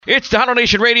It's Tejano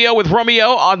Nation Radio with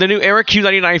Romeo on the new era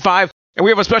Q99.5. And we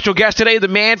have a special guest today, the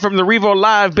man from the Revo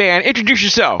Live Band. Introduce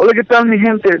yourself. Hola, ¿qué tal, mi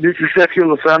gente? This is Chex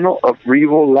Lozano of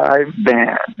Revo Live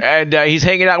Band. And he's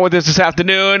hanging out with us this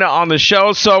afternoon on the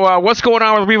show. So what's going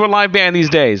on with Revo Live Band these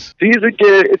days?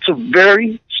 It's a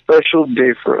very special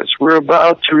day for us. We're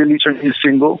about to release our new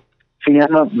single, Se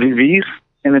llama Vivir,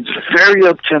 and it's very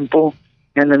up-tempo,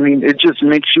 and I mean, it just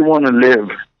makes you want to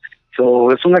live. So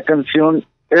es una canción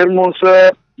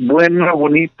hermosa, buena,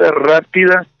 bonita,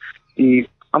 rápida, y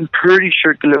I'm pretty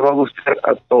sure que le va a gustar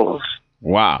a todos.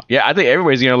 Wow. Yeah, I think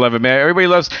everybody's going to love it, man. Everybody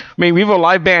loves... Revo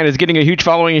Live Band is getting a huge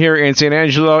following here in San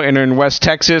Angelo and in West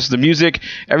Texas. The music,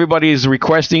 everybody's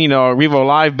requesting, Revo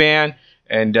Live Band.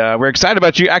 And we're excited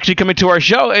about you actually coming to our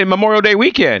show in Memorial Day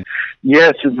weekend.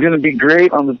 Yes, it's going to be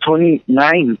great on the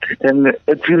 29th. And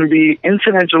it's going to be in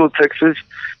San Angelo, Texas.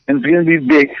 And it's going to be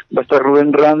big. Va a estar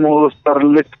Rubén Ramos, va a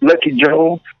estar Lucky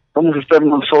Joe. Vamos a estar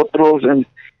nosotros.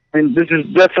 And this is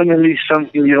definitely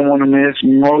something you don't want to miss.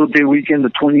 Memorial Day weekend, the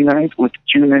 29th, with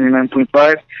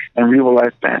Q99.5 and Revo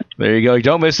Live Band. There you go.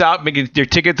 Don't miss out. Make your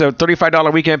tickets a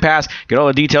 $35 weekend pass. Get all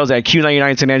the details at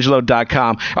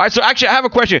Q99sanangelo.com. All right, so actually, I have a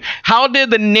question. How did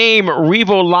the name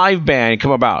Revo Live Band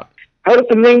come about? How did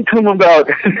the name come about?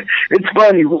 It's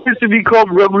funny. We used to be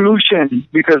called Revolution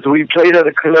because we played at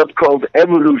a club called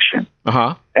Evolution.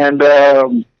 Uh-huh. And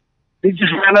they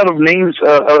just ran out of names,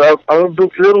 out of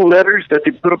those little letters that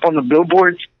they put up on the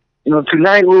billboards.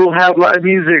 Tonight we will have live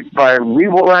music by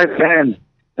Revo Live Band.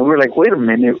 And we're like, wait a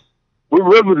minute, we're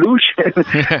Revolution.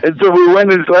 And so we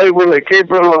went inside, we're like, hey,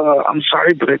 bro, I'm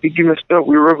sorry, but I think you messed up.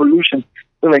 We're Revolution.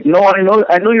 They're like, no,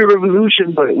 I know you're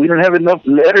Revolution, but we don't have enough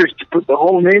letters to put the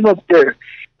whole name up there.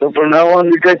 So from now on,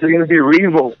 you guys are going to be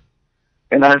Revo.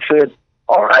 And I said,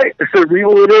 all right, so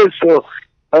Revo it is. So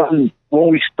when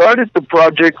we started the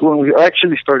project, when we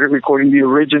actually started recording the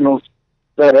originals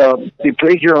that they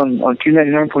play here on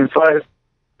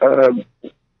Q99.5,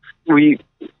 we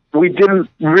didn't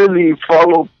really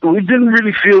feel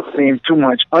the name too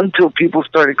much until people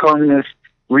started calling us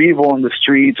Revo on the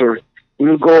streets, or we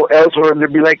would go elsewhere and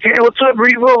they'd be like, hey, what's up,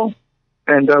 Revo?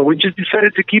 And we just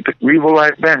decided to keep it Revo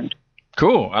Live Band.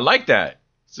 Cool. I like that.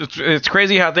 It's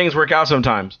crazy how things work out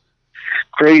sometimes.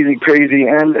 Crazy,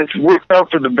 and it's worked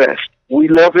out for the best. We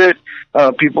love it.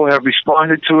 People have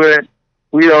responded to it.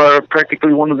 We are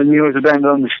practically one of the newest bands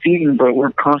on the scene, but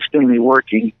we're constantly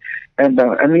working. And,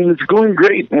 it's going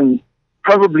great, and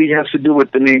probably has to do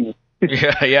with the name.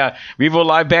 Yeah. Revo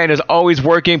Live Band is always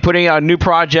working, putting out new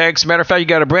projects. Matter of fact, you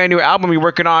got a brand new album you're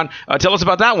working on. Tell us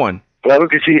about that one. Claro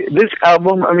que sí. This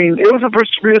album, it was a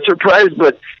real surprise,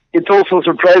 but it's also a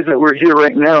surprise that we're here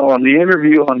right now on the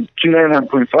interview on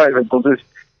Q99.5. Entonces,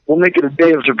 we'll make it a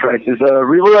day of surprises.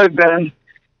 Revo Live Band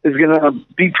is going to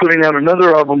be putting out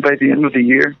another album by the end of the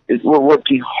year. We're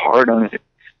working hard on it.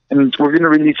 And we're going to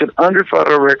release it under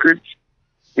Faro Records.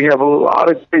 We have a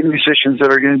lot of great musicians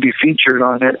that are going to be featured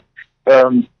on it.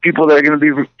 People that are going to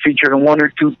be featured on 1 or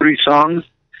 2, 3 songs.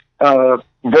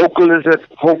 Vocalists that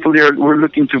hopefully we're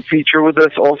looking to feature with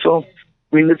us also.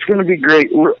 It's going to be great.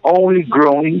 We're only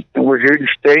growing, and we're here to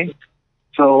stay.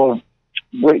 So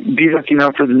be looking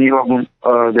out for the new album,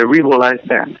 the Revo Live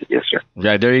Band. Yes, sir.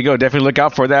 Yeah, there you go. Definitely look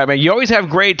out for that, man. You always have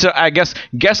great,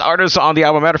 guest artists on the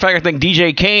album. Matter of fact, I think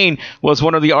DJ Kane was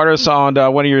one of the artists on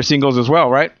one of your singles as well,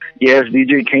 right? Yes,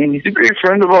 DJ Kane. He's a great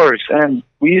friend of ours, and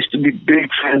we used to be big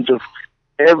fans of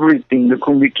everything the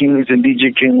Cumbia Kings and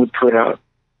DJ Kane would put out.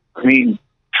 There's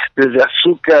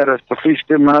Azúcar, hasta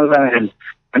Fuiste Mala, and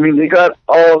they got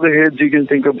all the hits you can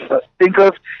think of,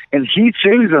 and he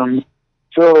sings them.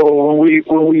 So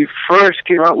when we first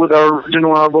came out with our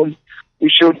original album, we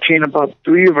showed Kane about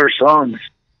 3 of our songs,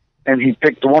 and he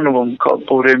picked one of them called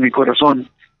Pobre Mi Corazón,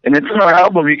 and it's in our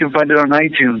album. You can find it on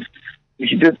iTunes.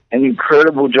 He did an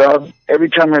incredible job. Every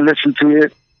time I listen to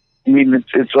it,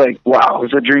 it's like, wow,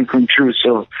 it's a dream come true.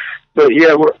 So, but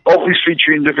yeah, we're always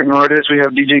featuring different artists. We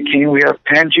have DJ Kane, we have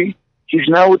Panji. He's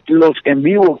now with Los En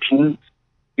Vivo Kings.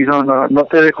 He's on No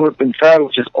Te Dejo de Pensar,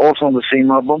 which is also on the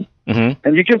same album. Mm-hmm.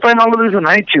 And you can find all of this on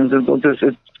iTunes.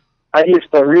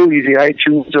 It's real easy.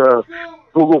 iTunes,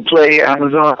 Google Play,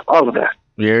 Amazon, all of that.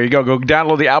 There you go. Go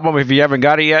download the album if you haven't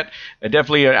got it yet.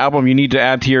 Definitely an album you need to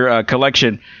add to your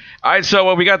collection. All right,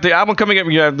 so we got the album coming up.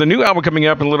 You have the new album coming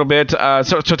up in a little bit.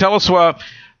 So tell us,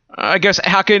 I guess,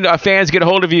 how can fans get a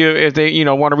hold of you if they,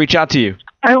 want to reach out to you?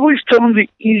 I always tell them the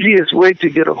easiest way to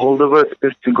get a hold of it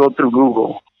is to go through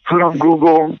Google. Put on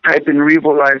Google, type in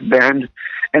Revo Live Band,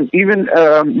 and even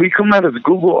we come out as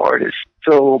Google artists,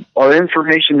 so our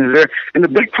information is there. And the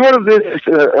big part of this is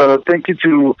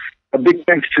a big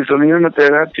thanks to Selena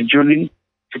Matera, to Julie,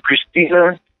 to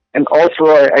Christina, And also,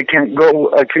 I can't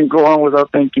go on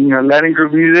without thanking Latin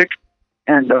Group Music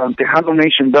and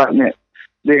TejanoNation.net.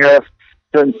 They have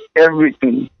done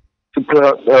everything to put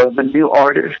out the new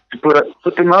artists, to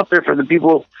put them out there for the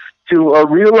people to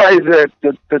realize that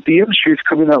the industry is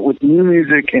coming out with new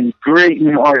music and great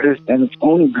new artists, and it's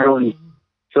only growing.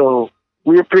 So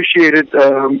we appreciate it.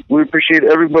 We appreciate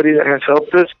everybody that has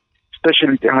helped us,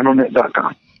 especially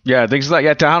TejanoNet.com. Yeah, things like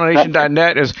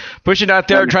TejanoNation.net is pushing out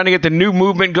there, trying to get the new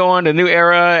movement going, the new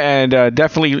era, and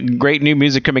definitely great new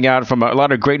music coming out from a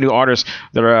lot of great new artists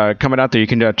that are coming out there. You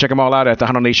can check them all out at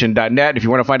TejanoNation.net. If you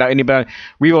want to find out anything about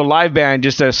Revo Live Band,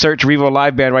 just search Revo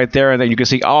Live Band right there, and then you can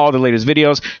see all the latest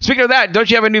videos. Speaking of that, don't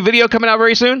you have a new video coming out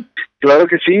very soon? Claro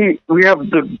que sí. We have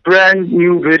the brand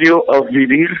new video of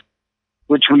Vivir,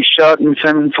 which we shot in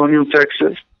San Antonio,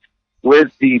 Texas,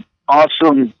 with the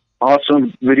awesome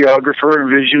videographer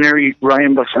and visionary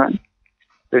Ryan Basan.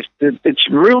 It's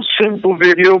a real simple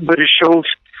video, but it shows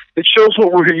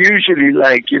what we're usually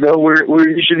like. You know, we're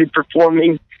usually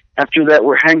performing. After that,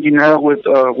 we're hanging out with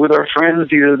our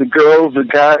friends, either the girls, the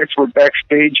guys. We're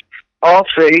backstage, all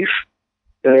safe,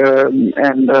 and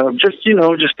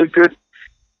just a good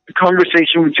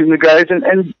conversation between the guys.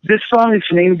 And this song is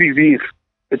named Vivir.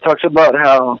 It talks about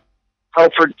how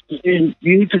you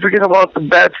need to forget about the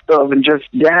bad stuff and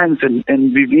just dance and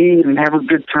vivir and have a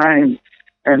good time.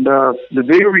 And the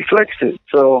video reflects it.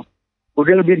 So we're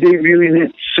going to be debuting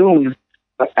it soon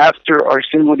after our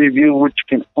single debut, which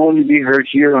can only be heard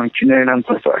here on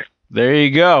Q99.5. There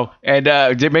you go. And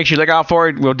make sure you look out for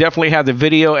it. We'll definitely have the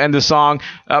video and the song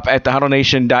up at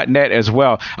TejanoNation.net as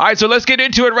well. All right, so let's get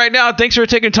into it right now. Thanks for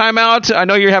taking time out. I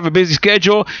know you have a busy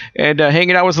schedule and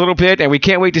hanging out with us a little bit, and we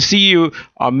can't wait to see you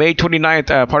on May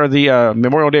 29th, part of the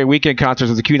Memorial Day weekend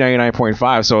concerts of the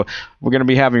Q99.5. So we're going to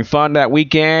be having fun that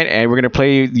weekend, and we're going to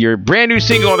play your brand new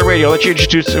single on the radio. I'll let you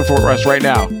introduce it for us right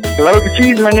now. Claro que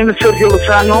sí. My name is Chex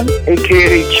Lozano,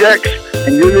 a.k.a. Chex,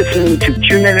 and you're listening to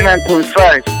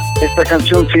Q99.5. Esta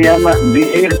canción se llama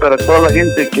Vivir, para toda la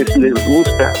gente que les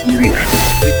gusta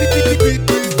vivir.